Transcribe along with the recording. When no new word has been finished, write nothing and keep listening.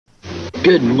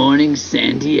Good morning,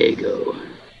 San Diego.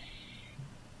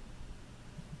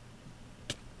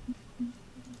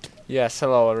 Yes,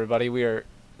 hello everybody.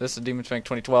 This is Demon Spank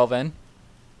 2012 N,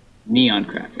 Neon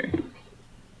Cracker.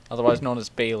 otherwise known as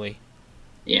Bailey.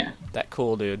 Yeah. That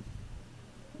cool dude.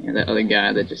 Yeah, that other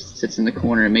guy that just sits in the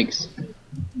corner and makes...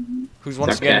 Who's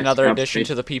once again another addition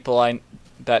to the people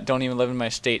that don't even live in my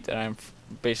state that I'm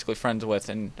basically friends with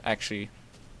and actually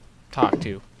talk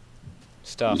to.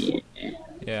 Stuff.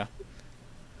 Yeah.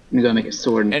 I'm gonna go make a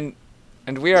sword and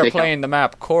we are playing the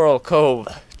map Coral Cove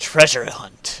Treasure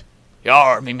Hunt.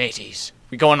 Yar, me mateys.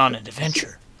 We going on an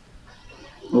adventure.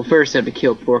 We'll first have to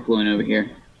kill Pork Loin over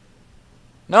here.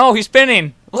 No, he's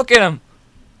spinning. Look at him.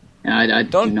 I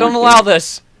don't allow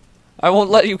this. I won't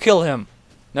let you kill him.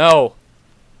 No.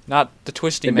 Not the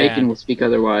twisty man. The bacon will speak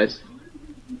otherwise.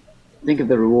 Think of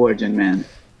the rewards, young man.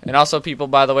 And also, people,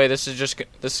 by the way, this is the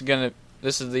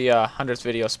 100th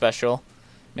video special,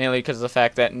 mainly because of the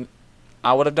fact that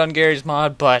I would have done Gary's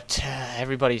mod, but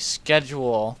everybody's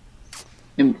schedule.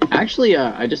 And actually,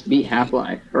 I just beat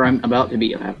Half-Life, or I'm about to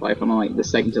beat Half-Life. I'm on like the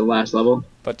second to the last level.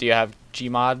 But do you have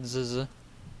Gmods?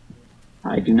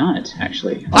 I do not,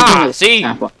 actually. See.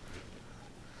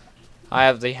 I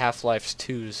have the Half-Life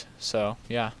 2s, so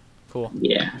yeah, cool.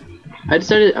 Yeah, I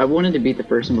decided I wanted to beat the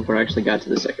first one before I actually got to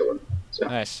the second one. So.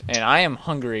 Nice. And I am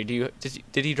hungry. Did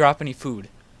he drop any food?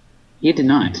 He did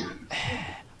not.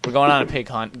 We're going on a pig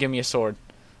hunt. Give me a sword.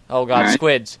 Oh god, right.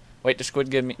 Squids. Wait, do squid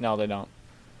give me? No, they don't.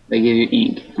 They give you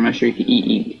ink. I'm not sure you can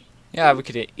eat ink. Yeah, we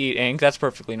could eat ink. That's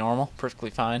perfectly normal. Perfectly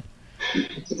fine.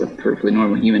 It's a perfectly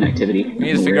normal human activity. We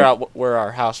need to figure out where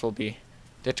our house will be.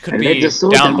 It could be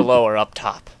down below or up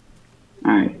top.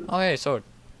 Alright. Oh, hey, sword.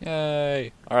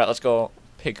 Yay. Alright, let's go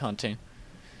pig hunting.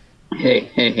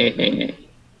 Hey.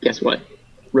 Guess what?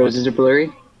 Roses are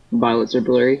blurry. Violets are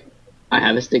blurry. I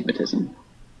have astigmatism.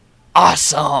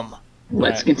 Awesome!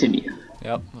 Let's continue.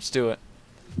 Yep, let's do it.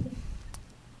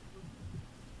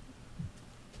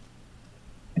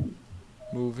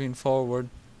 Moving forward.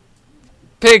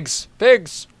 Pigs!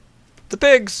 Pigs! The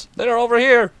pigs! They're over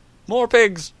here! More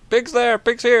pigs! Pigs there!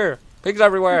 Pigs here! Pigs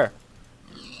everywhere!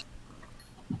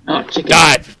 Oh, chicken.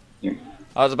 Die! Here.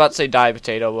 I was about to say die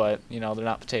potato, but, you know, they're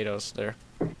not potatoes. They're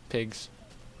pigs.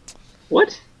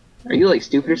 What? Are you, like,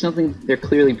 stupid or something? They're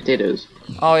clearly potatoes.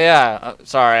 Oh, yeah.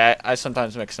 Sorry, I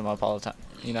sometimes mix them up all the time.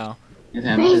 You know.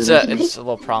 It's a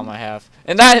little problem I have.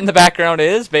 And that in the background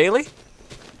is Bailey.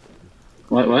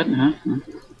 What? Huh?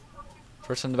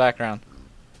 First in the background.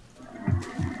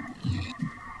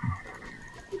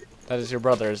 That is your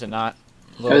brother, is it not?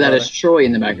 Oh, that is Troy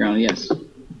in the background, yes. So,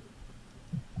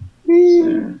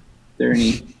 are there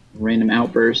any random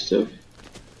outbursts of...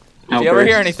 If you ever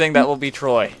hear anything, that will be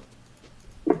Troy.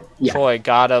 Yeah. Troy,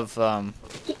 god of But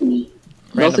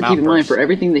also keep in mind, for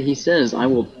everything that he says, I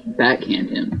will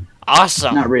backhand him.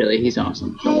 Awesome! Not really, he's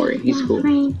awesome. Don't worry, he's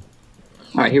cool.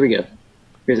 Alright, here we go.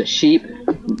 Here's a sheep.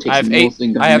 I have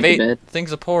eight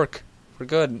things of pork. We're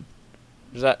good.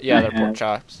 Is that? Yeah, they're pork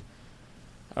chops.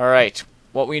 Alright,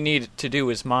 what we need to do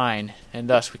is mine, and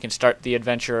thus we can start the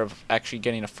adventure of actually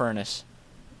getting a furnace.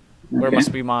 Okay. Where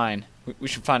must we mine? We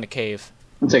should find a cave.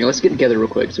 1 second, let's get together real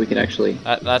quick so we can actually...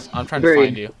 I'm trying to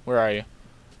find you. Where are you?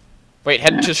 Wait,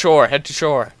 head to shore, head to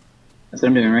shore. That's what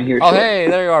I'm doing right here. Oh, hey,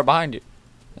 there you are, behind you.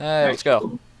 Hey, let's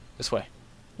go. This way.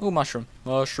 Ooh, mushroom.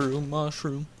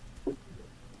 Mushroom.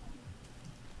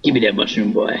 Give me that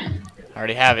mushroom, boy. I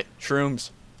already have it.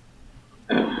 Shrooms.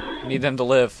 Need them to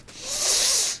live.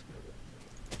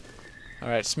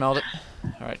 Alright, smelled it.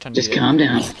 Alright, time to Just calm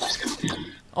down.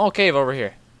 Oh, cave over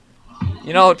here.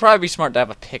 You know, it'd probably be smart to have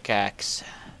a pickaxe.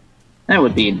 That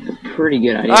would be a pretty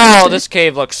good idea. Oh, this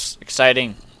cave looks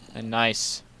exciting and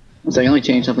nice. 1 second, let me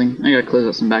change something. I gotta close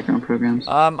out some background programs.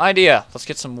 Idea. Let's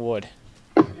get some wood.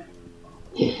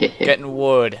 Getting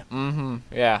wood.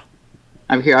 Yeah.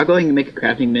 I'm here. I'll go ahead and make a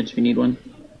crafting bench if you need one.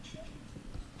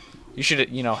 You should,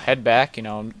 head back,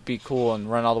 and be cool and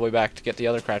run all the way back to get the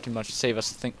other crafting bench to save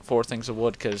us 4 things of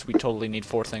wood, because we totally need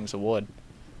 4 things of wood.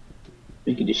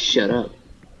 You could just shut up.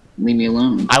 Leave me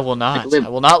alone. I will not. I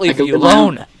will not leave you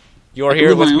alone. You are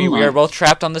here with me. We are both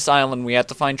trapped on this island. We have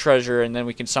to find treasure, and then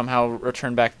we can somehow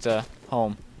return back to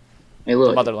home. Hey, look.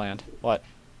 To motherland. What?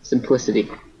 Simplicity.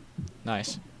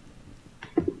 Nice.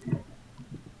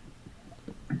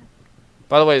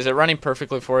 By the way, is it running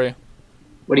perfectly for you?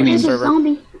 What do you mean, server?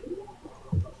 Zombie.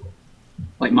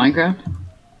 Like Minecraft?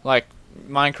 Like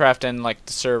Minecraft and like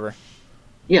the server.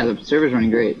 Yeah, the server's running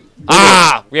great.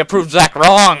 Ah! We have proved Zach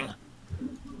wrong!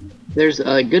 There's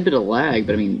a good bit of lag,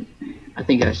 but I mean, I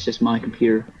think that's just my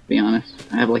computer, to be honest.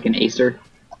 I have like an Acer,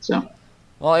 so...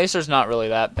 Well, Acer's not really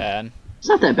that bad. It's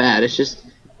not that bad, it's just...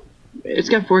 It's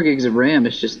got 4 gigs of RAM.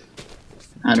 It's just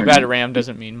too bad RAM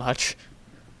doesn't mean much.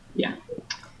 Yeah,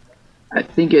 I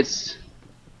think it's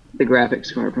the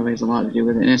graphics card probably has a lot to do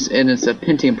with it, and it's a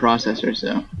Pentium processor.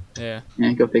 So yeah,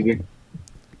 go figure.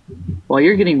 While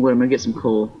you're getting wood, I'm gonna get some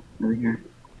coal over here.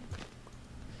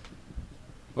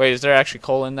 Wait, is there actually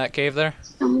coal in that cave there?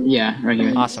 Yeah, right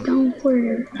here. Awesome.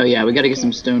 Oh yeah, we gotta get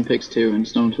some stone picks too, and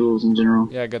stone tools in general.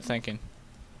 Yeah, good thinking.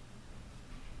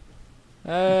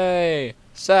 Hey,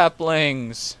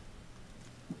 saplings!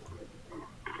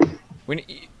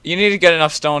 You need to get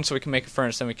enough stone so we can make a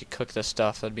furnace, then we can cook this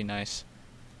stuff. That'd be nice.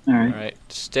 Alright. Alright,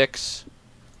 sticks.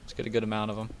 Let's get a good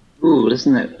amount of them. Ooh,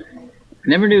 listen to that. I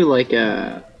never knew, like,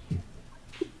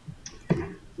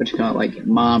 what you call it, like,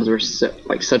 mobs were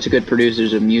such good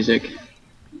producers of music.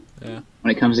 Yeah.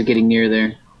 When it comes to getting near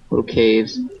their little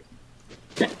caves.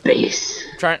 That bass.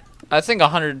 I think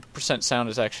 100% sound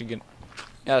is actually good.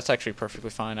 Yeah, that's actually perfectly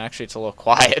fine. Actually, it's a little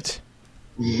quiet.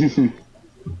 Yeah,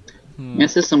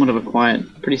 this is somewhat of a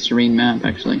quiet, pretty serene map,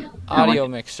 actually. Audio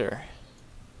mixer.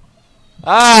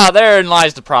 Ah, therein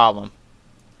lies the problem.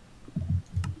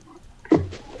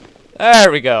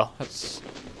 There we go. That's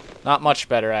not much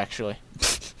better, actually.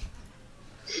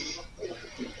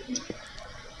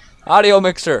 Audio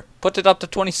mixer. Put it up to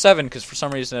 27, because for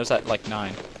some reason it was at like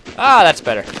 9. Ah, that's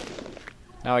better.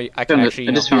 Now I can actually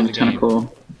I just found a ton of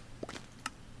coal.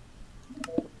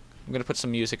 I'm gonna put some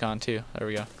music on too. There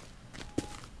we go.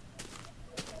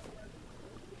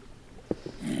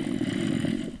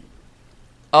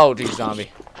 Oh, geez,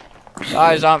 zombie.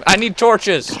 Die, zombie. I need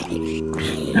torches!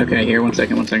 Okay, here, one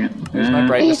second. Here's my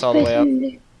brightness all the way up.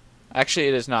 Actually,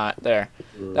 it is not. There.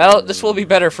 This will be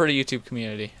better for the YouTube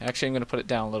community. Actually, I'm going to put it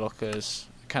down a little because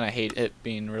I kind of hate it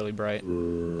being really bright.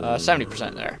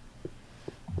 70% there.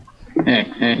 Hey.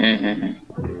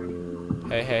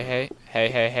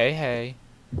 Hey.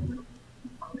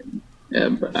 Yeah,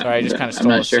 sorry, I just kind of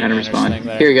stole I'm not sure how to respond.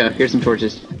 Here we go. Here's some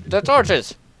torches. The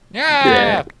torches!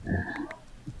 Yeah!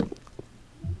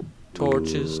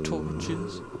 Torches.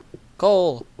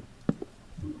 Coal.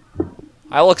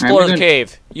 I will explore the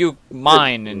cave. You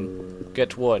mine and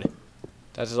get wood.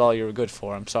 That is all you were good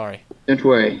for. I'm sorry. Don't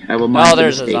worry. I will mine. Oh,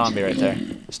 there's a zombie right there.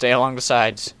 Stay along the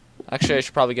sides. Actually, I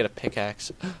should probably get a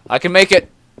pickaxe. I can make it.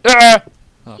 Okay.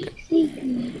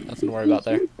 Nothing to worry about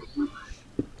there.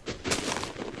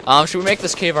 Should we make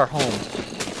this cave our home?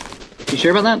 You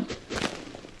sure about that?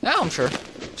 Yeah, I'm sure.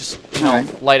 Just,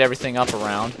 light everything up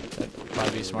around. That'd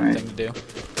probably be a smart thing to do.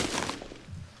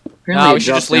 No, we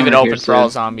should just leave it open for all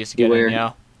zombies to get in, you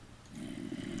know?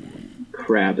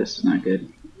 Crap, this is not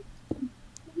good.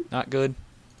 Not good?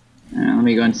 Let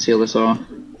me go and seal this off.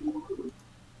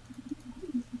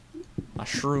 A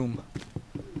shroom.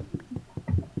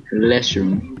 Less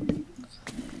room.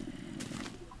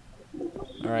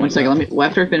 Alright. 1 second,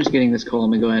 after I finish getting this coal,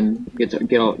 let me go ahead and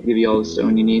give you all the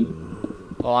stone you need.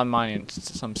 Well, I'm mining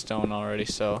some stone already,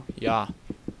 so yeah.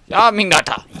 Ya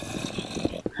mingata!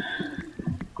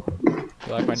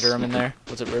 You like my German there?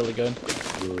 Was it really good?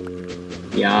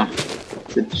 Yeah.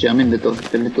 The German little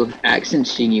accent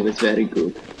shingy was very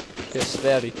good. Yes,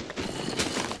 very.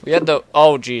 We had the...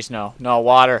 Oh, jeez, no. No,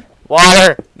 water.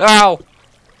 Water! No!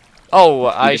 Oh,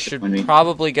 I should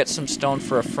probably get some stone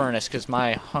for a furnace, because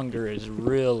my hunger is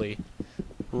really...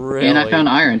 And I found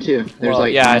iron, too.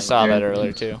 There's yeah, I saw that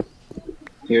earlier, too.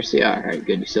 Here's the alright,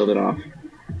 good, you sealed it off.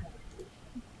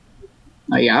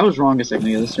 Oh yeah, I was wrong a second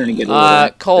ago. This is starting to get a little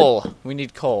coal. We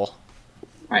need coal.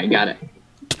 Alright, got it.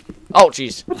 Oh,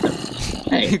 jeez.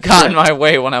 Hey, you got in my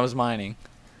way when I was mining.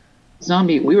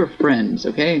 Zombie, we were friends,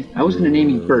 okay? I was gonna name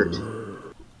you Bert.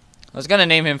 I was gonna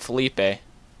name him Felipe. I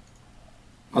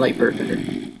like Bert better.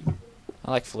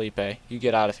 I like Felipe. You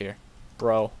get out of here,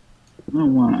 bro. I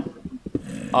don't wanna.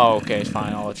 Oh, okay,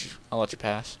 fine. I'll let you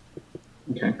pass.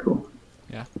 Okay, cool.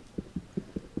 Yeah.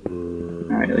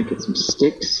 Alright, let's get some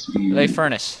sticks. Lay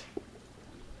furnace.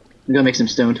 I'm gonna make some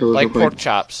stone tools. Like pork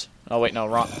chops. Oh wait, no,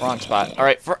 wrong spot. All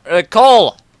right,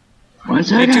 coal. 1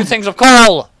 second. I need 2 things of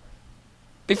coal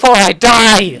before I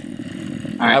die.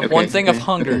 Right, I have 1 thing of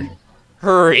hunger. Okay.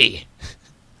 Hurry!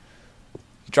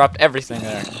 You dropped everything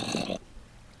there.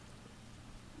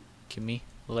 Give me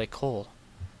like coal.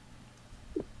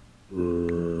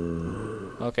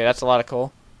 Okay, that's a lot of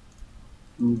coal.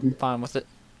 Fine with it.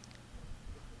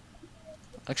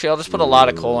 Actually, I'll just put a lot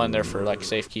of coal in there for like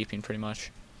safekeeping, pretty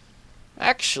much.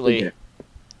 Actually,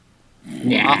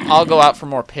 I'll go out for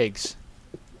more pigs.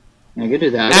 Yeah, go do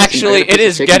that. Actually, it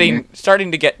is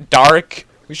starting to get dark.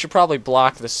 We should probably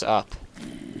block this up.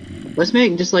 Let's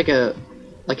make just like a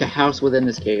house within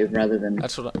this cave rather than.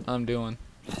 That's what I'm doing.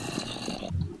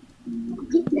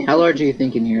 How large are you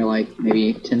thinking here? Like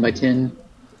maybe 10 by 10?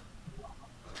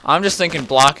 I'm just thinking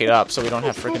block it up so we don't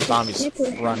have freaking zombies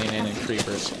running in and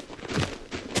creepers.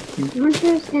 We'll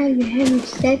do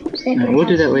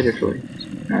that later for you.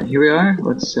 Alright, here we are.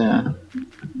 Let's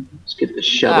get the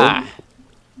shovel. Ah.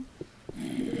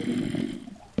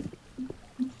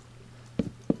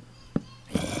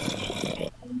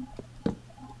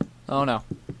 Oh no.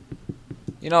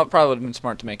 You know, it probably would have been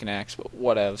smart to make an axe, but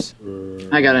whatevs.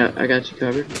 I got you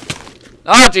covered.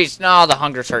 Oh jeez, no, the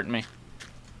hunger's hurting me.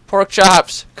 Pork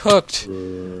chops, cooked.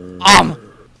 Nom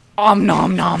nom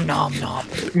nom nom.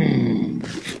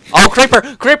 Oh, creeper!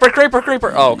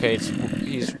 Oh, okay,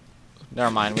 he's.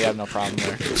 Never mind, we have no problem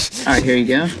there. All right, here you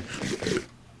go.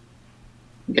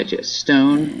 Got you a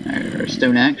stone or a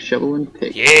stone axe, shovel, and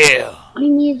pick. Yeah. I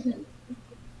need it.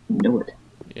 Know it.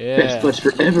 Yeah. Best place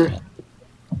forever.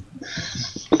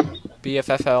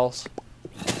 BFFLs.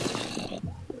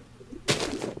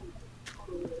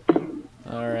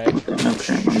 Alright. No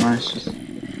crap, my mouse just...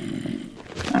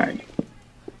 Alright.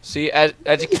 See, as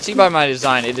you can see by my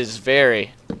design, it is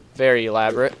very, very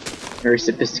elaborate. Very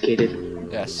sophisticated.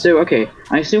 Yes. So, okay,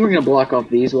 I assume we're gonna block off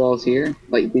these walls here,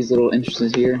 like these little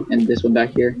entrances here, and this one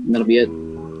back here, and that'll be it.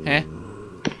 Huh?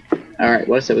 Alright,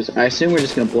 what I said was, I assume we're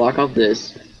just gonna block off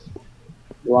this,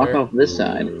 block off this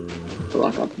side,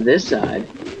 block off this side,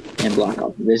 and block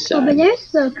off this side. Oh, but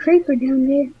there's a creeper down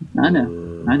there. I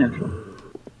know.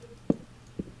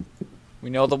 We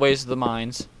know the ways of the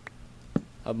mines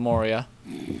of Moria.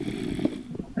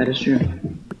 That is true.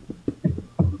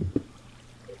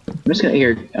 I'm just gonna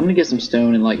I'm gonna get some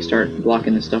stone and like start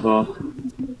blocking this stuff off.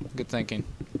 Good thinking.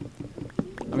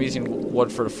 I'm using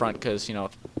wood for the front because, you know,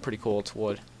 it's pretty cool. It's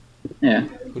wood. Yeah.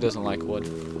 Who doesn't like wood?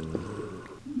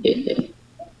 Yeah.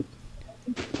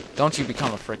 Don't you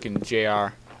become a frickin'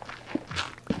 JR.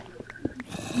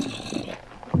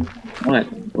 What?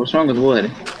 What's wrong with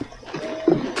wood?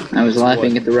 I was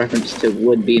laughing at the reference to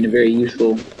wood being a very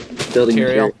useful building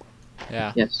material.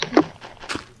 Yeah. Yes.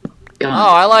 Oh,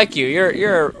 I like you.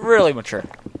 You're really mature.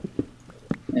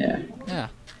 Yeah. Yeah.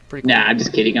 Pretty cool. Nah, I'm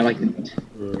just kidding. I like the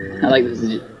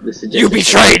suggestion. You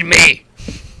betrayed me!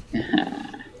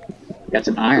 Got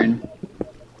some iron.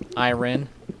 Iron.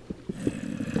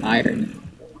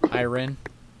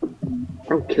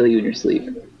 I'll kill you in your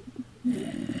sleep.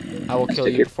 I will kill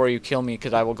you before you kill me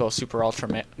because I will go super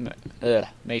ultra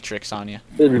matrix on you.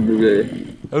 I'm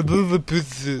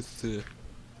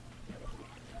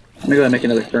gonna go and make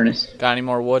another furnace. Got any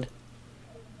more wood?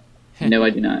 No, I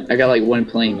do not. I got like one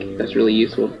plank. That's really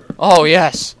useful. Oh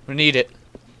yes, we need it.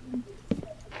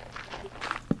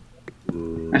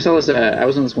 I saw this. I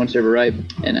was on this one server, right?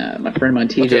 And my friend on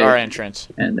TJ. Look at our entrance.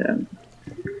 And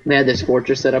they had this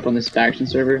fortress set up on this faction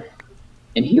server,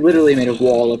 and he literally made a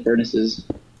wall of furnaces.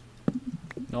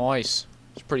 Nice.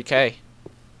 It's pretty K.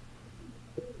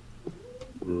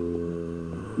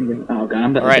 Oh god,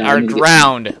 I'm about Alright, our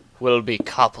ground will be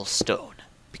cobblestone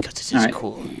because this is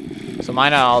cool. So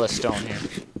mine out all the stone here.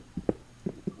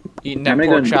 Eating them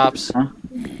pork chops. Huh?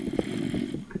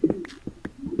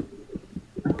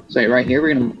 So right here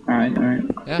we're gonna. Alright.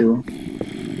 Yeah. Cool.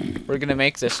 We're gonna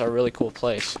make this a really cool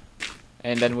place,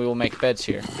 and then we will make beds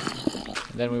here.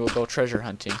 And then we will go treasure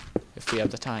hunting if we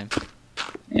have the time.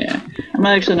 Yeah, I'm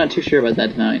actually not too sure about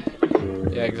that tonight.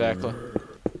 Yeah, exactly.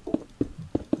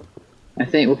 I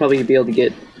think we'll probably be able to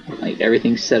get like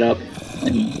everything set up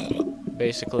and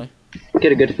basically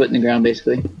get a good foot in the ground,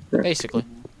 basically. Basically.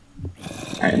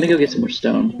 All right, let me go get some more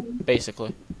stone.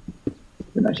 Basically.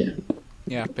 What about you?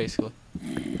 Yeah, basically.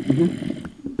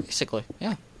 Basically,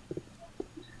 yeah.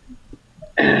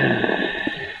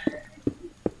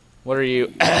 What are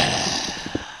you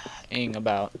ing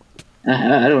about?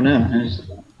 I don't know.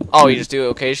 Oh, you just do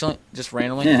it occasionally? Just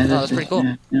randomly? Yeah, oh, that's pretty cool.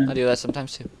 Yeah. I do that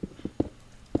sometimes too.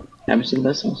 Happens to the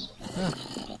best of us. Yeah.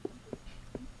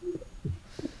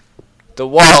 The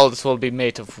walls will be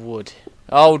made of wood.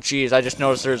 Oh, jeez, I just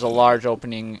noticed there's a large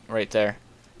opening right there.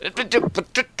 I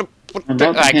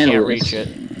can't reach it.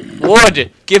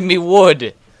 Wood! Give me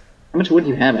wood! How much wood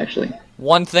do you have, actually?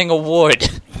 One thing of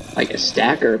wood. Like a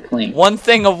stack or a plank? One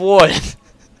thing of wood.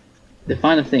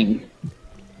 Define a thing.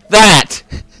 That!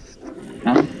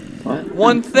 Huh? What?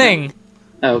 One thing.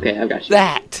 Oh, okay, I've got you.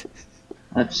 That.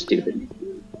 That's stupid.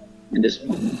 And just...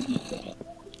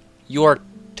 You are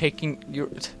taking your...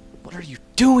 What are you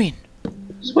doing?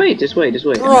 Just wait.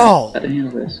 Bro! How to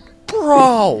handle this.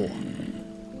 Bro!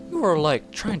 You are,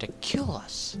 like, trying to kill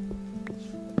us.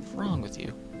 What's wrong with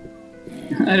you?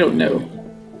 I don't know.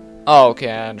 Oh,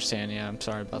 okay, I understand. Yeah, I'm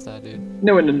sorry about that, dude.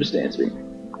 No one understands me.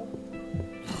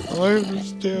 I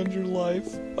understand your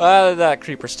life. That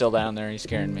creeper's still down there. He's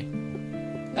scaring me.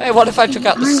 Hey, what if I took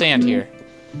out the sand here?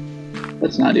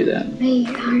 Let's not do that.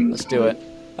 Let's do it.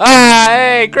 Ah,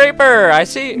 hey, creeper! I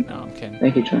see. No, I'm kidding.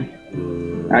 Thank you, Troy.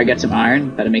 Alright, got some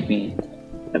iron. Gotta make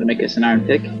us an iron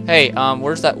pick. Hey,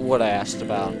 where's that wood I asked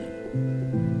about?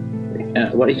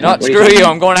 What are You know what? Screw you.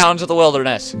 I'm going out into the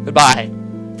wilderness. Goodbye.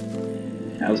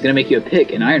 I was gonna make you a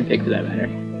pick, an iron pick for that matter.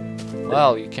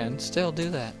 Well, you can still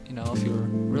do that, you know, if you were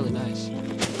really nice.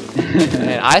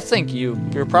 And I think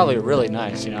you're probably really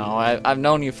nice, you know. I've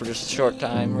known you for just a short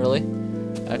time, really.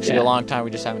 Actually, a long time.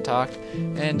 We just haven't talked.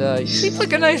 And you seem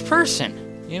like a nice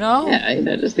person, you know? Yeah, you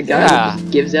know, just the guy who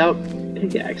gives out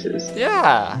pickaxes.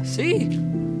 Yeah,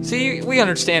 see, we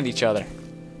understand each other.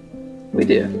 We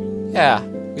do. Yeah,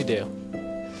 we do.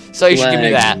 So you should give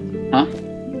me that. Huh?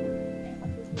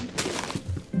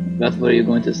 That's what are you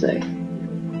going to say?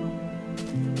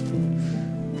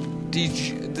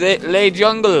 Le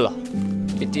jungle.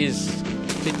 It is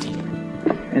pity.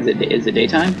 Is it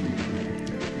daytime?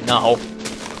 No.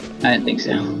 I didn't think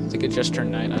so. I think it just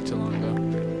turned night not too long ago.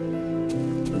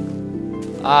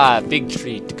 Ah, big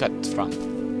tree to cut from.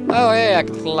 Oh, hey, I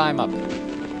can climb up.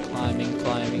 Climbing.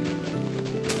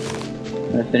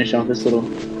 I'm gonna finish off this little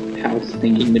house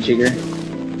thingy majigger.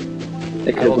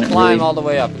 I will climb all the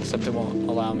way up, except it won't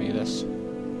allow me this.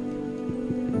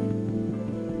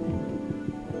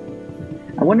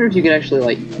 I wonder if you could actually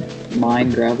like mine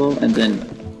gravel and then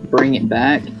bring it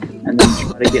back and then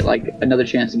try to get like another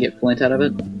chance to get flint out of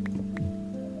it.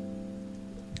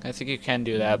 I think you can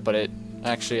do that, but it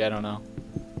actually I don't know.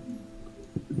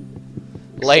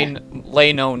 Lay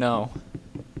no.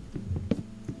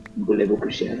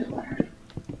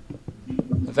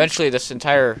 Eventually, this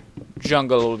entire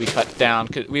jungle will be cut down.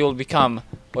 Cause we will become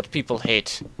what people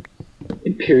hate.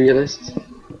 Imperialists?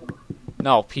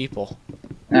 No, people.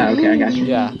 Oh, okay, I got you.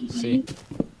 Yeah, see?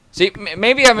 See,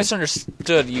 maybe I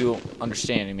misunderstood you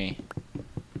understanding me.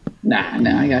 Nah,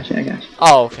 I got you.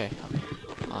 Oh, okay.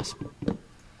 Awesome.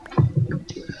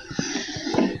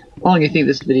 How long do you think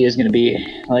this video is going to be?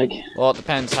 Like? Well, it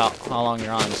depends how long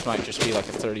you're on. This might just be like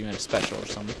a 30-minute special or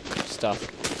some stuff.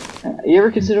 You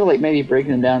ever consider like maybe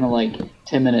breaking them down to like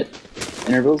 10-minute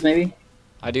intervals, maybe?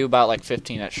 I do about like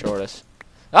 15 at shortest.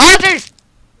 Ah, jeez!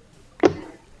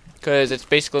 Because it's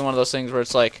basically one of those things where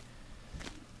it's like,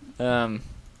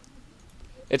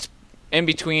 it's in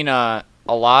between a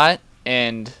lot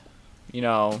and, you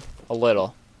know, a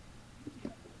little.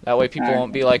 That way people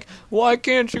won't be like, why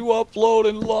can't you upload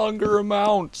in longer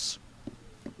amounts?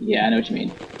 Yeah, I know what you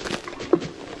mean.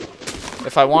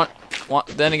 If I want,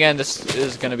 then again, this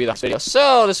is going to be the video.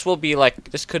 So this could be like a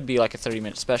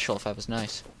 30-minute special if I was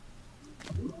nice.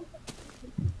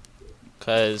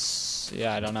 Because,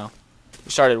 yeah, I don't know.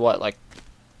 We started, what, like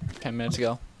 10 minutes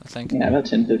ago, I think? Yeah, about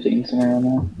 10, 15, somewhere around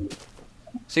there.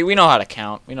 See, we know how to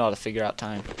count. We know how to figure out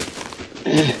time.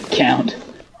 Count.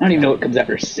 I don't even know what comes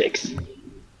after 6.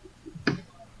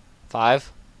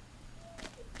 5?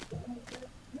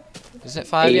 Is it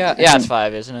 5 8. yet? Yeah, it's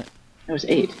 5, isn't it? That was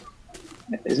 8.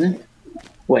 Isn't it?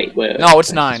 Wait. No,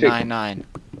 it's 9. Nine.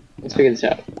 Let's figure this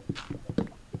out.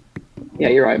 Yeah,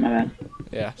 you're right, my man.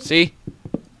 Yeah, see?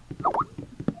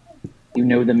 You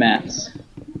know the maths.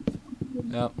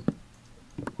 Yep.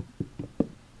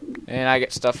 And I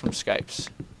get stuff from Skypes.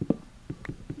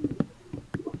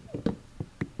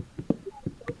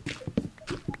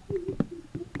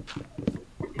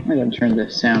 I'm gonna turn the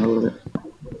sound a little bit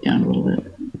down a little bit.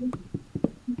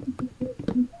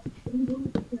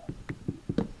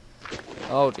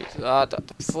 Oh,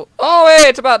 jeez. Oh, hey,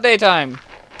 it's about daytime.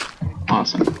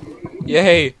 Awesome.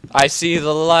 Yay, I see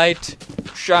the light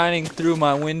shining through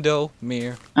my window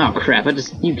mirror. Oh crap,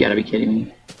 you gotta be kidding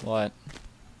me. What?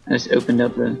 I just opened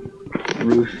up the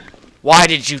roof. Why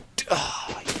did you...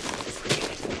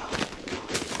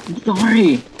 I'm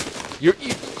sorry. You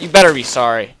better be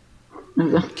sorry.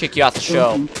 Kick you out the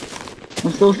show. I'm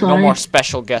so sorry. No more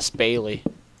special guest Bailey.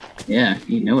 Yeah,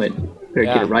 you know it. Better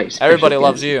get it right. Everybody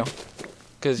loves you.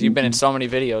 Because you've been in so many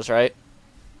videos, right?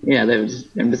 Yeah, I'm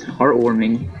just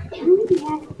heartwarming.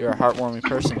 You're a heartwarming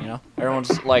person, you know?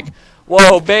 Everyone's like,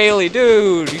 whoa, Bailey,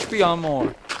 dude, you should be on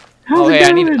more. How's it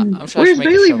going? I'm sure Where's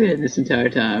Bailey been this entire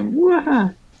time?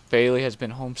 Why? Bailey has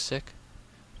been homesick.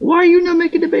 Why are you not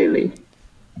making the Bailey?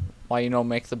 Why you no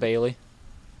make the Bailey?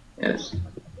 Yes.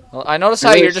 Well, I notice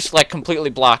how you're just like completely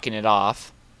blocking it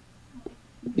off.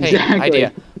 Exactly. Hey,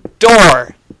 idea.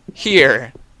 Door!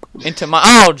 Here! Into my...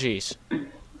 Oh, jeez.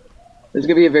 There's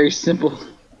gonna be a very simple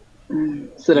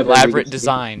setup. Elaborate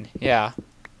design, yeah.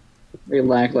 Very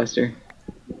lackluster.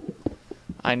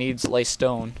 I needs lay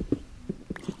stone.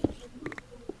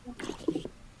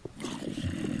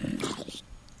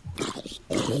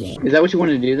 Is that what you want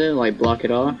to do then? Like block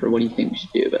it off, or what do you think we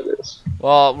should do about this?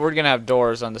 Well, we're gonna have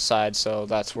doors on the side, so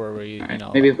that's where we, Right. you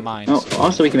know, Maybe. mines. Oh,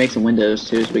 also we can make some windows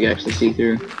too, so we can actually see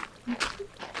through.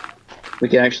 We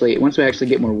could actually, once we actually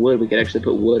get more wood, we could actually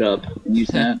put wood up and use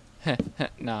that.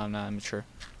 No, I'm not immature.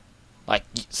 Like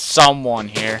someone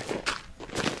here.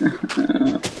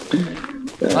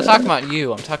 I'm not talking about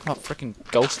you. I'm talking about freaking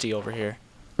Ghosty over here.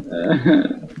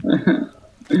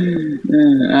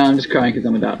 I'm just crying because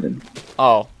I'm adopted.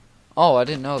 Oh. Oh, I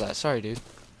didn't know that. Sorry, dude.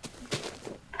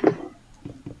 Are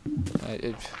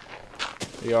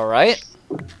you alright?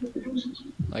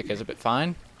 Like, is it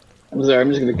fine? I'm sorry, I'm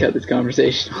just gonna cut this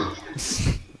conversation.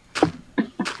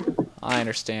 I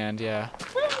understand, yeah.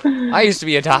 I used to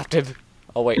be adopted.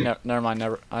 Oh wait, never mind.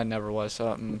 I never was.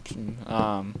 There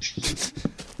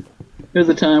was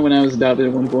a time when I was adopted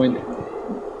at one point,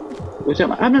 which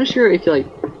I'm not sure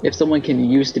if someone can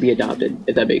used to be adopted,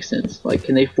 if that makes sense. Like,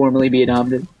 can they formally be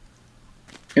adopted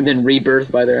and then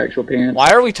rebirthed by their actual parents?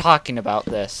 Why are we talking about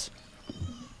this?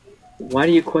 Why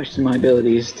do you question my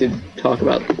abilities to talk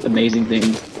about amazing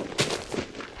things?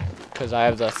 Because I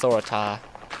have the authority.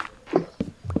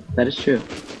 That is true.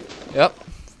 Yep.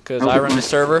 Because I run the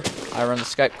server, I run the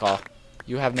Skype call.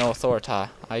 You have no authority.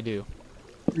 I do.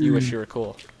 You wish you were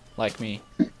cool. Like me.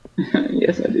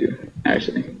 Yes, I do.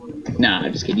 Actually. Nah,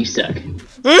 I'm just kidding. You suck.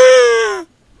 I'm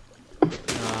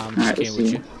just kidding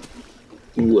with you.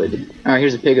 Wood. Alright,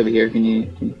 here's a pig over here. Can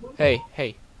you...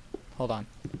 Hey. Hold on.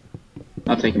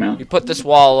 I'll take him out. You put this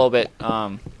wall a little bit,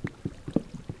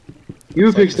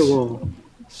 You fix the wall.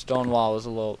 Stone wall was a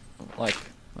little, like,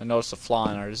 I noticed a flaw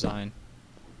in our design.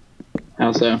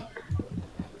 How so?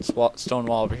 This stone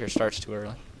wall over here starts too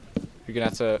early. You're gonna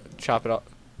have to chop it up.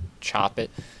 Chop it.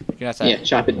 You're gonna have to... Yeah,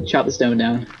 chop it. Chop the stone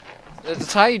down.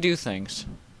 That's how you do things.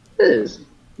 It is.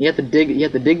 You have to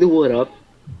dig the wood up.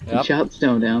 Yep. And chop the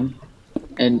stone down.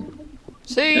 And...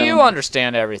 See, you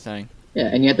understand everything. Yeah,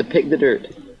 and you have to pick the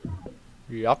dirt.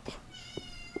 Yup.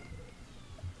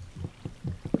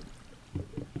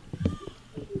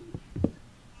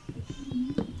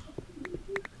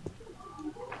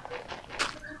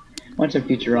 Watch on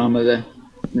Futurama,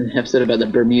 the episode about the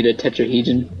Bermuda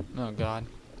tetrahedron. Oh god.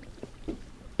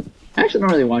 I actually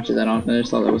don't really watch it that often. I just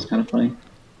thought that was kind of funny.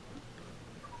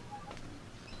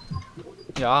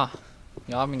 Yeah.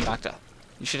 Yeah, I mean, doctor.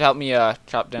 You should help me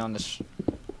chop down this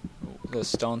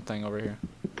stone thing over here.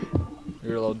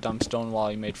 Your little dumb stone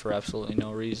wall you made for absolutely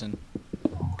no reason.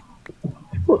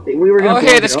 Well, we were gonna Oh,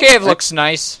 hey, this cave looks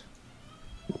nice.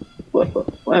 Wait.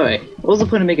 What was the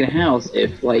point of making a house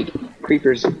if, like,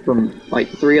 creepers from, like,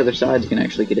 3 other sides can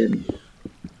actually get in?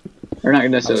 Or not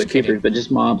necessarily creepers, but just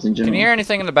mobs in general. Can you hear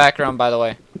anything in the background, by the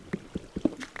way?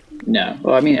 No.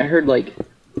 Well, I mean, I heard, like,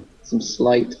 some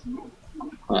slight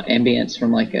ambience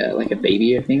from, like a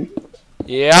baby, I think.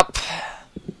 Yep.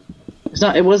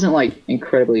 It wasn't, like,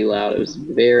 incredibly loud. It was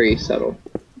very subtle.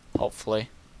 Hopefully.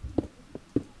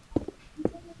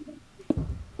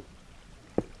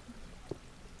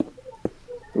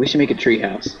 We should make a tree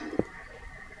house.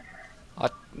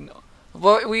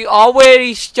 But we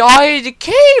already started the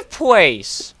cave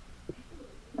place.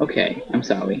 Okay, I'm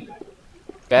sorry.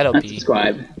 Better be.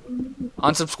 Unsubscribe.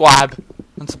 Unsubscribe.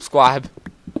 Unsubscribe.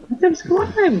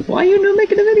 Unsubscribe. Why you not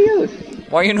making the videos?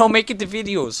 Why you not making the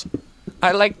videos?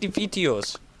 I like the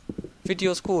videos.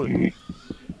 Videos cool.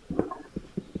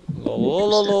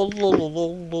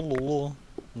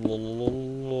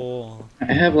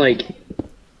 I have like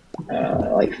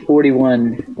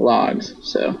 41 logs,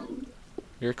 so.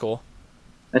 You're cool.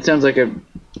 That sounds like a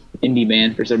indie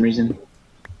band for some reason.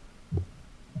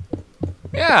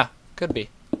 Yeah, could be.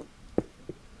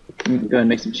 Go ahead and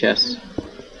make some chests.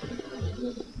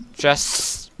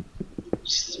 Just.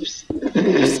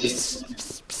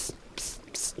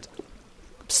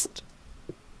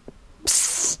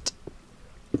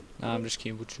 Nah, I'm just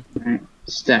kidding with you. Alright,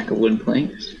 stack of wooden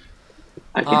planks.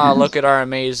 Look at our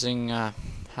amazing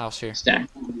house here. Stack.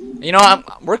 You know,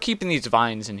 we're keeping these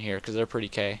vines in here because they're pretty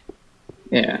K.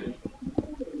 Yeah.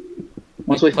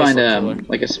 Once we find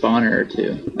like a spawner or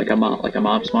two, like a mob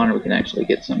spawner, we can actually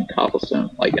get some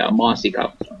cobblestone, like a mossy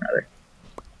cobblestone rather.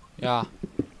 Yeah.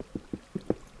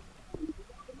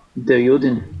 The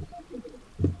Yulden.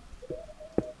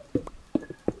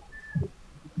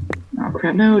 Oh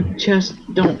crap! No, chest.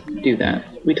 Don't do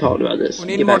that. We talked about this.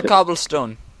 We need more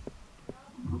cobblestone.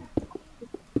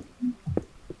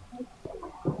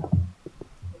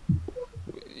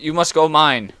 You must go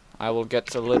mine. I will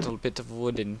get a little bit of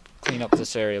wood and clean up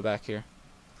this area back here.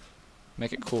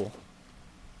 Make it cool.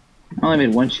 I only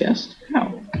made one chest?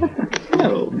 How?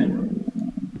 No.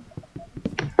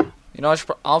 You know,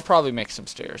 I'll probably make some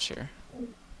stairs here.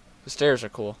 The stairs are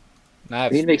cool.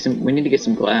 Knives. We need to make some. We need to get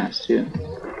some glass too.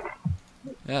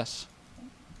 Yes.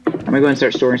 I'm gonna go ahead and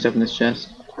start storing stuff in this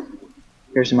chest.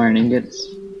 Here's some iron ingots.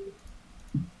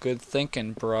 Good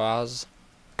thinking, bros.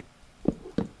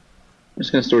 I'm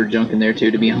just gonna store junk in there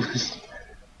too, to be honest.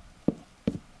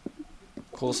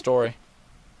 Cool story.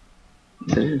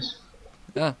 Yes, it is.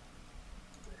 Yeah.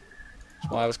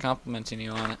 Well, I was complimenting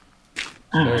you on it.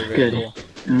 Oh, Very, very good. cool.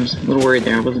 I was a little worried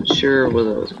there. I wasn't sure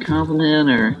whether it was a compliment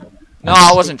or. No,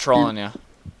 I wasn't trolling you.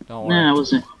 Don't worry. No, I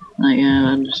wasn't. Like, yeah,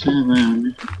 I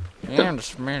understand. Yeah,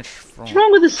 just smash. What's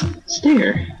wrong with this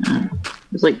stair?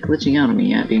 It's like glitching out on me.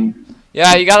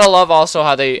 Yeah, you gotta love also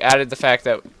how they added the fact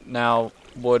that now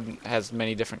wood has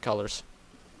many different colors.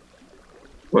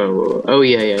 Whoa. Oh,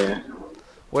 yeah.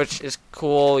 Which is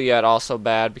cool, yet also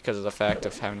bad because of the fact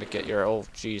of having to get your... Oh,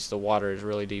 jeez, the water is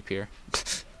really deep here.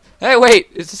 Hey, wait!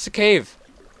 Is this a cave?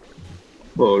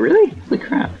 Whoa, really? Holy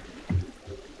crap.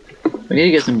 We need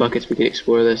to get some buckets. We can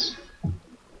explore this.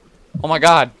 Oh my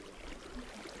god.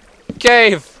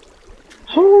 Cave!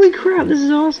 Holy crap, this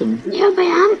is awesome. Yeah,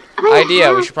 but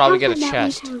Idea, we should probably get a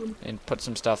chest and put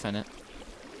some stuff in it.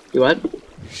 Do what?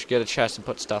 We should get a chest and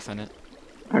put stuff in it.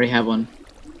 I already have one.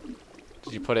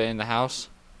 Did you put it in the house?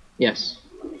 Yes.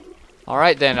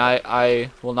 Alright then, I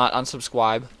will not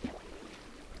unsubscribe.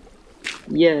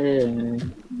 Yeah.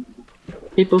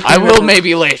 People. I will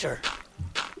maybe later.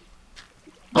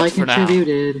 I for now.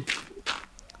 contributed.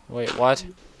 Wait, what?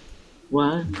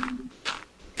 What?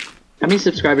 How many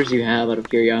subscribers do you have, out of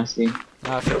curiosity?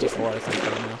 54, I think,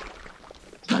 right now.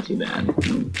 It's not too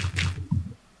bad.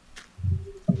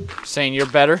 Saying you're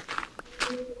better?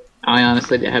 I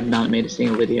honestly have not made a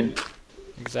single video.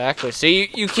 Exactly. See,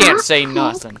 you can't say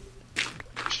nothing.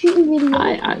 Shooting video.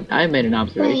 I made an Hey,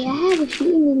 observation. I have a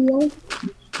shooting video.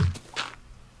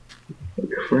 Holy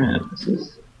crap, this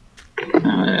is...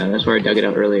 that's where I dug it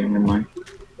out earlier, never mind.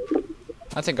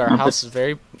 I think our house is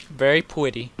very, very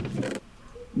pretty.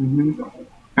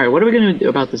 Alright, what are we gonna do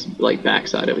about this, like,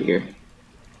 backside over here?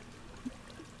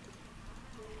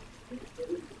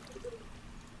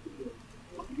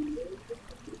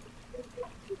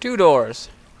 Two doors.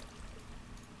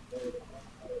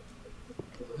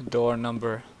 Door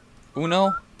number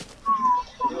uno.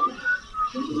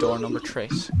 Door number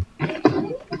tres.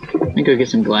 Let me go get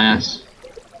some glass.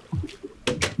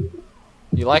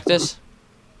 You like this?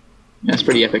 That's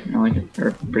pretty epic, I like it.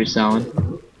 Or pretty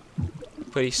solid.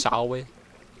 Pretty solid.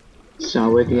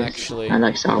 Solid, yes. Actually, I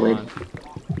like solid. hold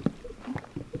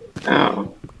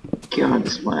Oh, God,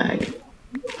 this lag.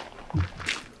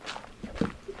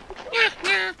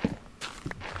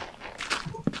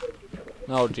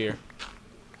 Oh dear.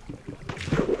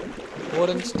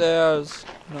 Wooden stairs.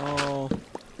 No.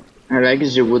 I like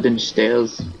the wooden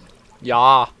stairs.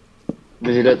 Yeah.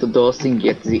 Visit at the door and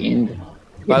get the end.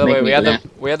 By the Make way, me laugh.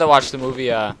 we had to watch the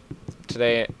movie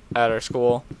today at our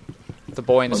school, The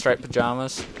Boy in the Striped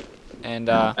Pajamas, and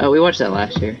Oh, we watched that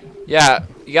last year. yeah,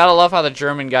 you gotta love how the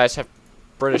German guys have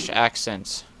British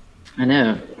accents. I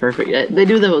know, perfect. They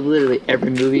do that with literally every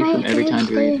movie from every time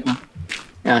period. Huh?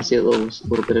 Yeah, I see a little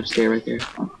bit of stair right there.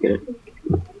 Oh, get it.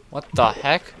 What the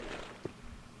heck?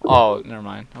 Oh, never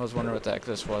mind. I was wondering what the heck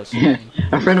this was.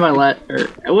 A friend of mine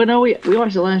well, no, we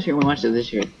watched it last year and we watched it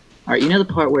this year. Alright, you know the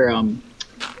part where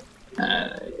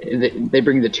they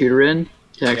bring the tutor in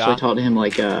to actually talk to him,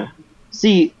 like,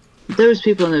 see, those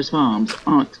people in those farms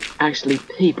aren't actually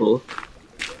people.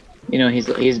 You know, he's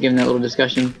giving that little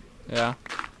discussion. Yeah.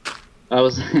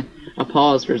 I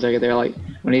paused for a second there, like,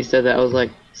 when he said that, I was like,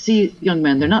 see, young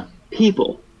man, they're not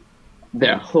people.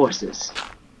 They're horses.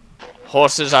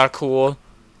 Horses are cool.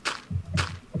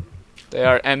 They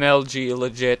are MLG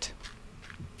legit.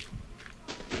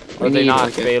 Are they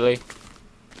not, Bailey?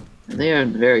 They are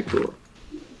very cool.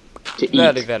 To eat.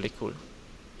 Very, very cool.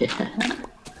 Yeah.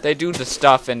 They do the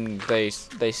stuff and they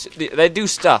do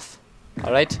stuff.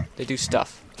 All right, they do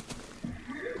stuff.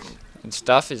 And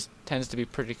stuff tends to be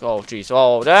pretty. Oh jeez.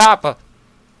 Oh, that.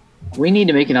 We need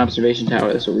to make an observation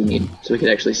tower. That's what we need, so we could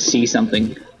actually see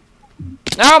something.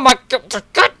 Oh my god!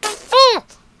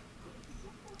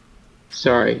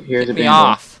 Sorry. Here's a Get me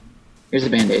band-aid. off, Here's a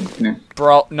band-aid. Come here.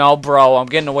 bro. No, bro. I'm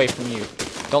getting away from you.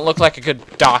 Don't look like a good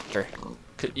doctor.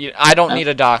 I don't need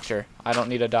a doctor. I don't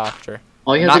need a doctor.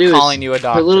 All you I'm have to not do calling is you a put a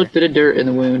doctor. little bit of dirt in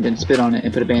the wound and spit on it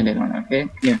and put a band-aid on it. Okay.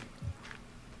 Come here.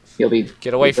 You'll be.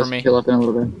 Get away from me. Heal up in a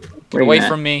little bit. Get away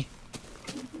from me.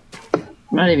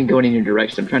 I'm not even going in your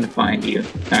direction. I'm trying to find you. All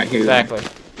right, here you Exactly.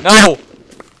 No.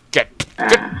 Get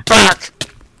back.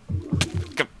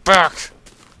 Get back.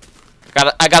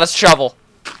 I got a shovel.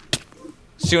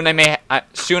 Soon I may have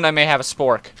a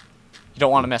spork. You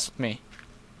don't want to mess with me.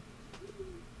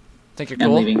 Think you're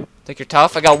cool? Leaving. Think you're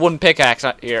tough? I got wooden pickaxe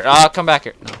here. Come back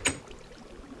here. No.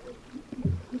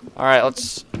 Alright,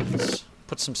 let's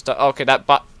put some stuff. Okay,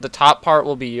 the top part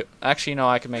will be... Actually, no,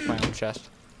 I can make my own chest.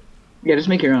 Yeah, just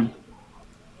make your own.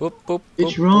 Whoop, whoop,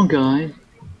 it's your own, guy.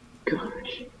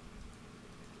 Gosh.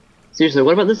 Seriously,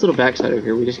 what about this little backside over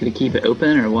here? We just gonna keep it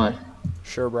open or what?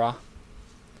 Sure, brah.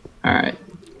 Alright.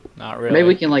 Not really. Maybe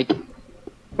we can like...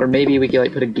 Or maybe we can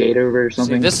like put a gate over or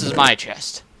something. See, this is my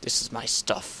chest. This is my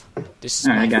stuff. This is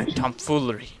my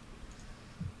tomfoolery.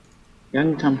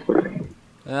 Young tomfoolery.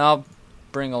 And I'll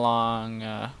bring along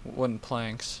wooden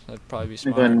planks. That'd probably be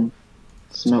smart. Go ahead and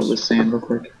smelt the sand real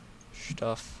quick.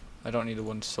 Stuff. I don't need a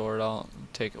wooden sword. I'll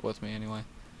take it with me anyway.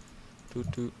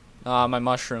 Doot doot. My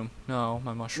mushroom. No,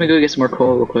 my mushroom. Let me go get some more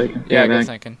coal real quick. Yeah, good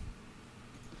thinking.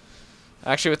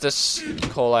 Actually, with this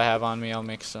coal I have on me, I'll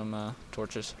make some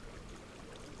torches.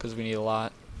 Because we need a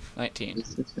lot. 19.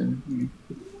 It's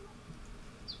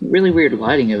really weird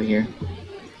lighting over here.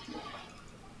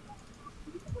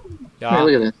 Yeah. Hey,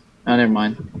 look at this. Oh, never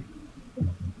mind.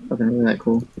 Nothing really that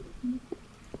cool.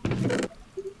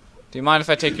 Do you mind if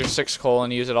I take your 6 coal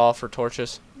and use it all for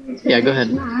torches? Yeah, go ahead.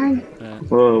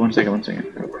 Whoa, one second.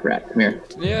 Oh, crap. Come here.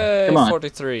 Yay, come on.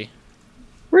 43.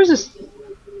 Where's this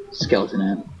skeleton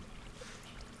at?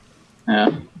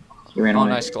 Oh, he ran away. Oh,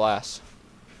 nice glass.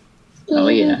 Oh,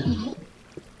 yeah.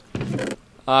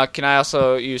 Can I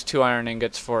also use 2 iron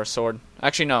ingots for a sword?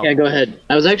 Actually, no. Yeah, go ahead.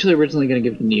 I was actually originally going to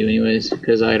give them to you anyways,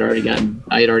 because I had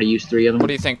already used 3 of them. What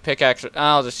do you think? Pickaxe?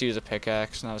 I'll just use a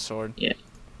pickaxe, not a sword. Yeah.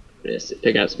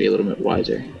 Pickaxe would be a little bit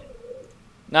wiser.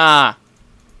 Nah.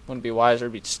 Wouldn't be wiser,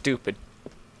 it'd be stupid.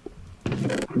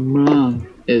 Mom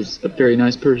is a very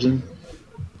nice person.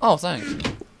 Oh, thanks.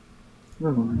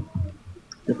 No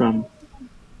problem.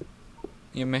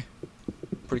 You and me.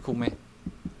 Pretty cool, mate.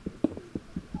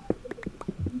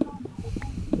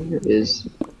 Where is...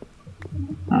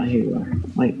 Ah, here you are.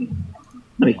 Lightning.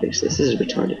 Let me fix this. This is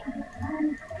retarded.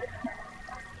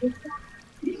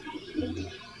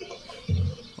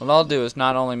 What I'll do is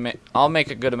not only I'll make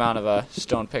a good amount of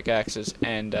stone pickaxes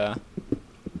and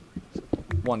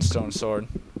 1 stone sword.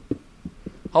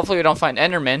 Hopefully we don't find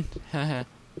Endermen. I've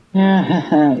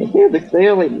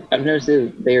noticed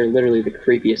they are literally the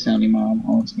creepiest sounding mob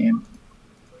on this game.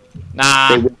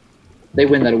 Nah. They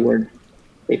win that award.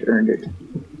 They've earned it.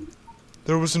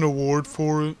 There was an award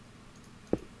for it.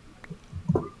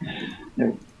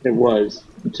 There was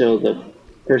until the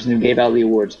person who gave out the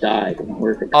awards died and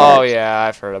worked for Oh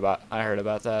yeah, I heard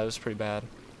about that. It was pretty bad.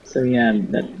 So yeah,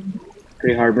 that's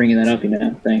pretty hard bringing that up, you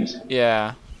know. Thanks.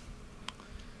 Yeah.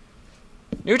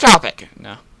 New topic.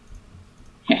 No.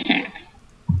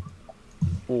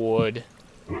 Wood.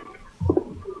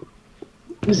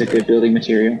 This is a good building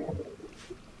material.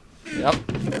 Yep.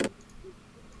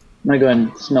 I'm gonna go ahead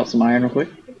and smelt some iron real quick.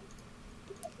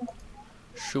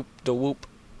 Shoop da whoop.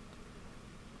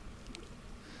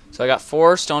 So I got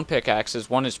 4 stone pickaxes.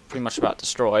 1 is pretty much about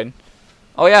destroyed.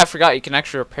 Oh yeah, I forgot you can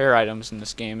actually repair items in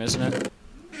this game, isn't it?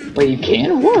 Wait, you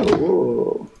can?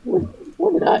 Whoa.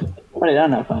 Why did I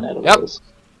not find out about this?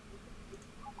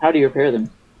 How do you repair them?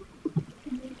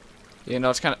 You know,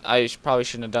 it's kind of... I probably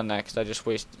shouldn't have done that because I just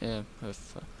wasted...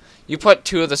 you put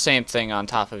 2 of the same thing on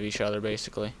top of each other,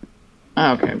 basically.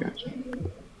 Oh, okay, I gotcha.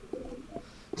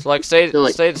 So, like, say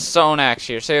the stone axe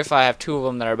here. Say if I have 2 of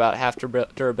them that are about half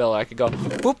durability, I could go...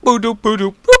 Boop, boop, doop, boop,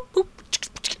 doop, boop, boop,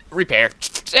 repair.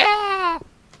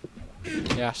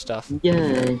 Yeah, stuff.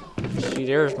 Yay. See,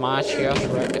 there's my chest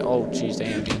right there. Oh, jeez, the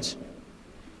ambience.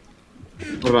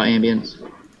 What about ambience?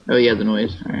 Oh, yeah, the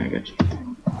noise. Alright, I gotcha.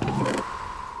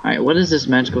 Alright, what is this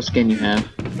magical skin you have?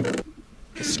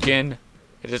 The skin?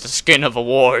 It is the skin of a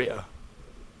warrior.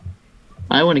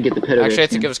 I want to get the pedo bear. Actually, I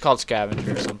think it was called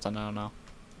scavenger or something. I don't know.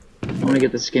 I want to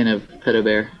get the skin of pedo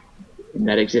bear. And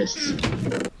that exists.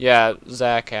 Yeah,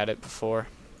 Zach had it before.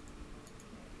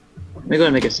 Let me go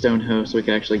and make a stone hoe so we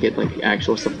can actually get like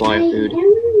actual supply of food.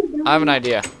 I have an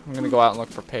idea. I'm gonna go out and look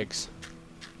for pigs.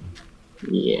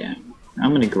 Yeah,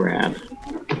 I'm gonna grab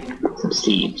some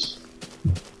seeds.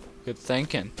 Good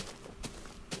thinking.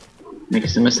 I'm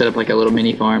gonna set up like a little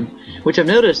mini farm, which I've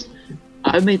noticed.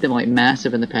 I've made them like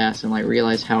massive in the past and like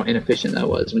realized how inefficient that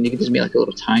was. When you can just make like a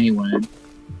little tiny one,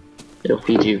 it'll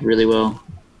feed you really well.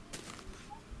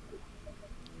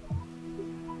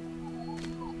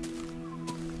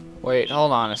 Wait,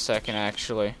 hold on a second,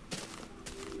 actually.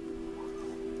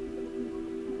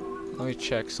 Let me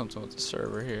check something with the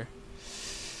server here.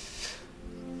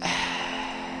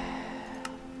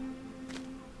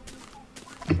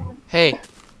 Hey,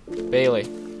 Bailey.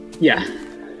 Yeah.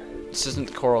 This isn't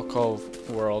the Coral Cove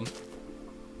world.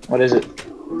 What is it?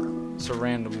 It's a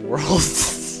random world.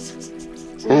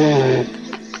 That's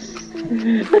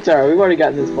alright, we've already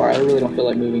gotten this far. I really don't feel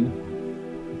like moving.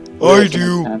 I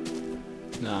do.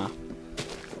 Nah.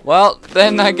 Well,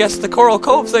 then I guess the Coral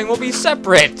Cove thing will be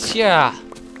separate. Yeah.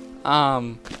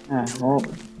 Well,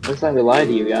 looks like we lied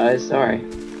to you guys. Sorry.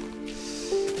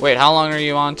 Wait, how long are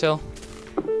you on till?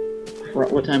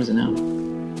 What time is it now?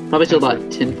 Probably till about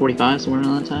 10:45, somewhere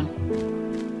around that time.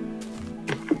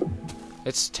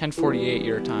 It's 10:48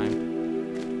 your time.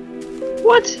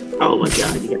 What? Oh my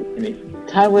god, you gotta kidding me.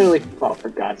 Time literally. Oh, for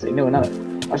God's sake. No, another.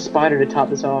 Our spider to top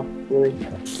this off. Really?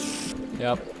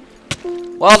 Yep.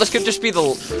 Well, this could just be the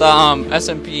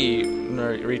SMP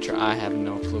reacher. I have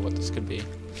no clue what this could be.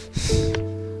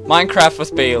 Minecraft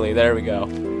with Bailey. There we go.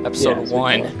 Episode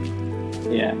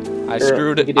 1. Yeah. I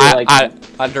screwed it. I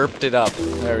derped it up.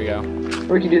 There we go.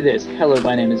 Or we can do this. Hello,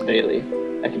 my name is Bailey.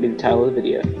 That could be the title of the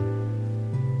video.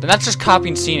 Then that's just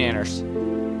copying scene anners.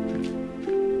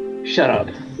 Shut up.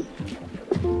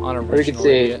 On or we could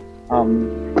say,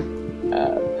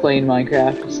 playing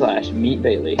Minecraft / Meet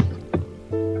Bailey.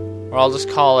 Or I'll just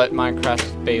call it Minecraft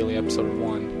with Bailey Episode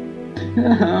 1.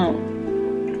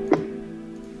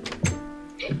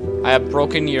 I have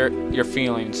broken your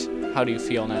feelings. How do you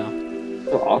feel now?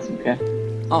 Oh, awesome, okay.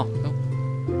 Oh, no.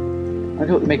 I'll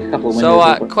go make a couple of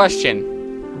windows. So, question.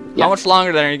 Yeah. How much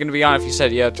longer then are you going to be on if you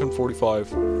said, yeah,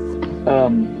 10:45?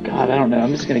 God, I don't know.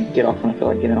 I'm just going to get off when I feel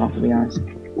like getting off, to be honest.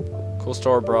 Cool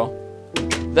story, bro.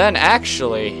 Then,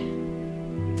 actually,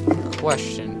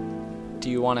 question. Do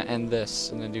you want to end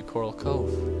this and then do Coral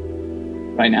Cove?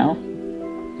 Right now?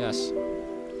 Yes.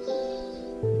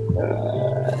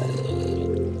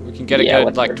 We can get a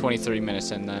good, like, 23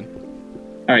 minutes in then.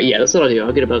 Alright, yeah, that's what I'll do.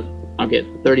 I'll get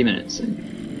 30 minutes.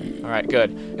 Alright,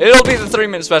 good. It'll be the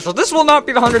 3-minute special. This will not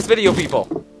be the 100th video, people.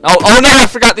 Oh no, I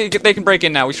forgot they can break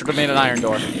in now. We should have made an iron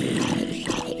door.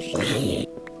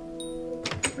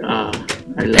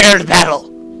 Paired battle.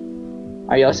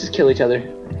 Alright, yeah, let's just kill each other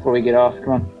before we get off.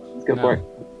 Come on, let's go for it.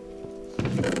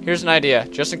 Here's an idea,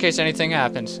 just in case anything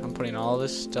happens. I'm putting all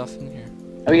this stuff in here.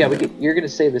 Oh yeah, you're gonna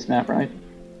save this map, right?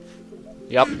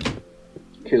 Yep.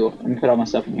 Cool. I'm gonna put all my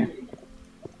stuff in here.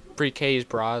 Pre-Ks,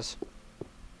 bras.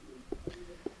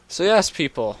 So yes,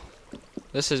 people,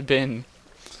 this has been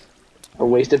a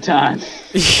waste of time.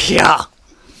 Yeah.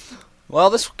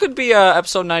 Well, this could be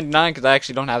episode 99 because I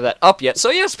actually don't have that up yet. So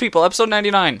yes, people, episode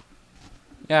 99.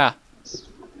 Yeah.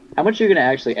 How much are you gonna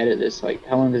actually edit this? Like,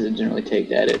 how long does it generally take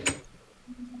to edit?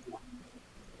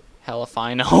 Hell if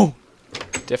I know.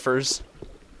 Differs.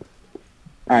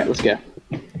 All right, let's go.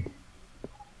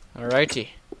 Alrighty.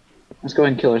 Let's go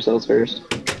ahead and kill ourselves first.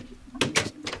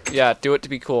 Yeah, do it to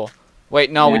be cool.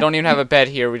 Wait, no, we don't even have a bed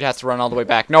here. We'd have to run all the way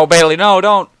back. No, Bailey, no,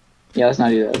 don't. Yeah, let's not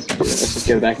do that. Let's just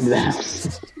go back into the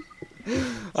house.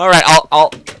 All right,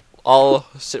 I'll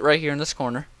sit right here in this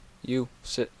corner. You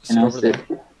sit over there.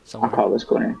 I'll call this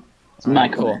corner. It's my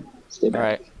corner. Stay back. All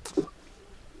right.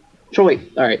 Sure, wait.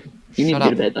 All right. You need to go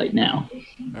to bed like now.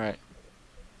 All right.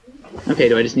 Okay.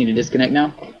 Do I just need to disconnect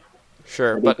now?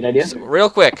 Sure, but good idea? Real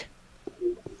quick.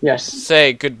 Yes.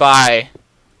 Say goodbye,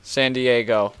 San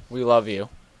Diego. We love you.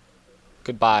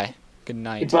 Goodbye. Good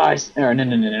night. Goodbye.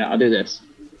 No. I'll do this.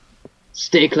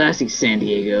 Stay classy, San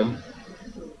Diego.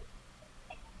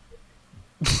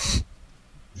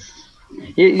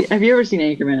 Have you ever seen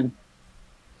Anchorman?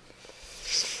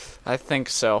 I think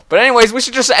so. But anyways, we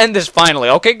should just end this finally.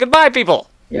 Okay, goodbye, people.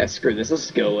 Yeah, screw this. Let's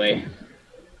just go away.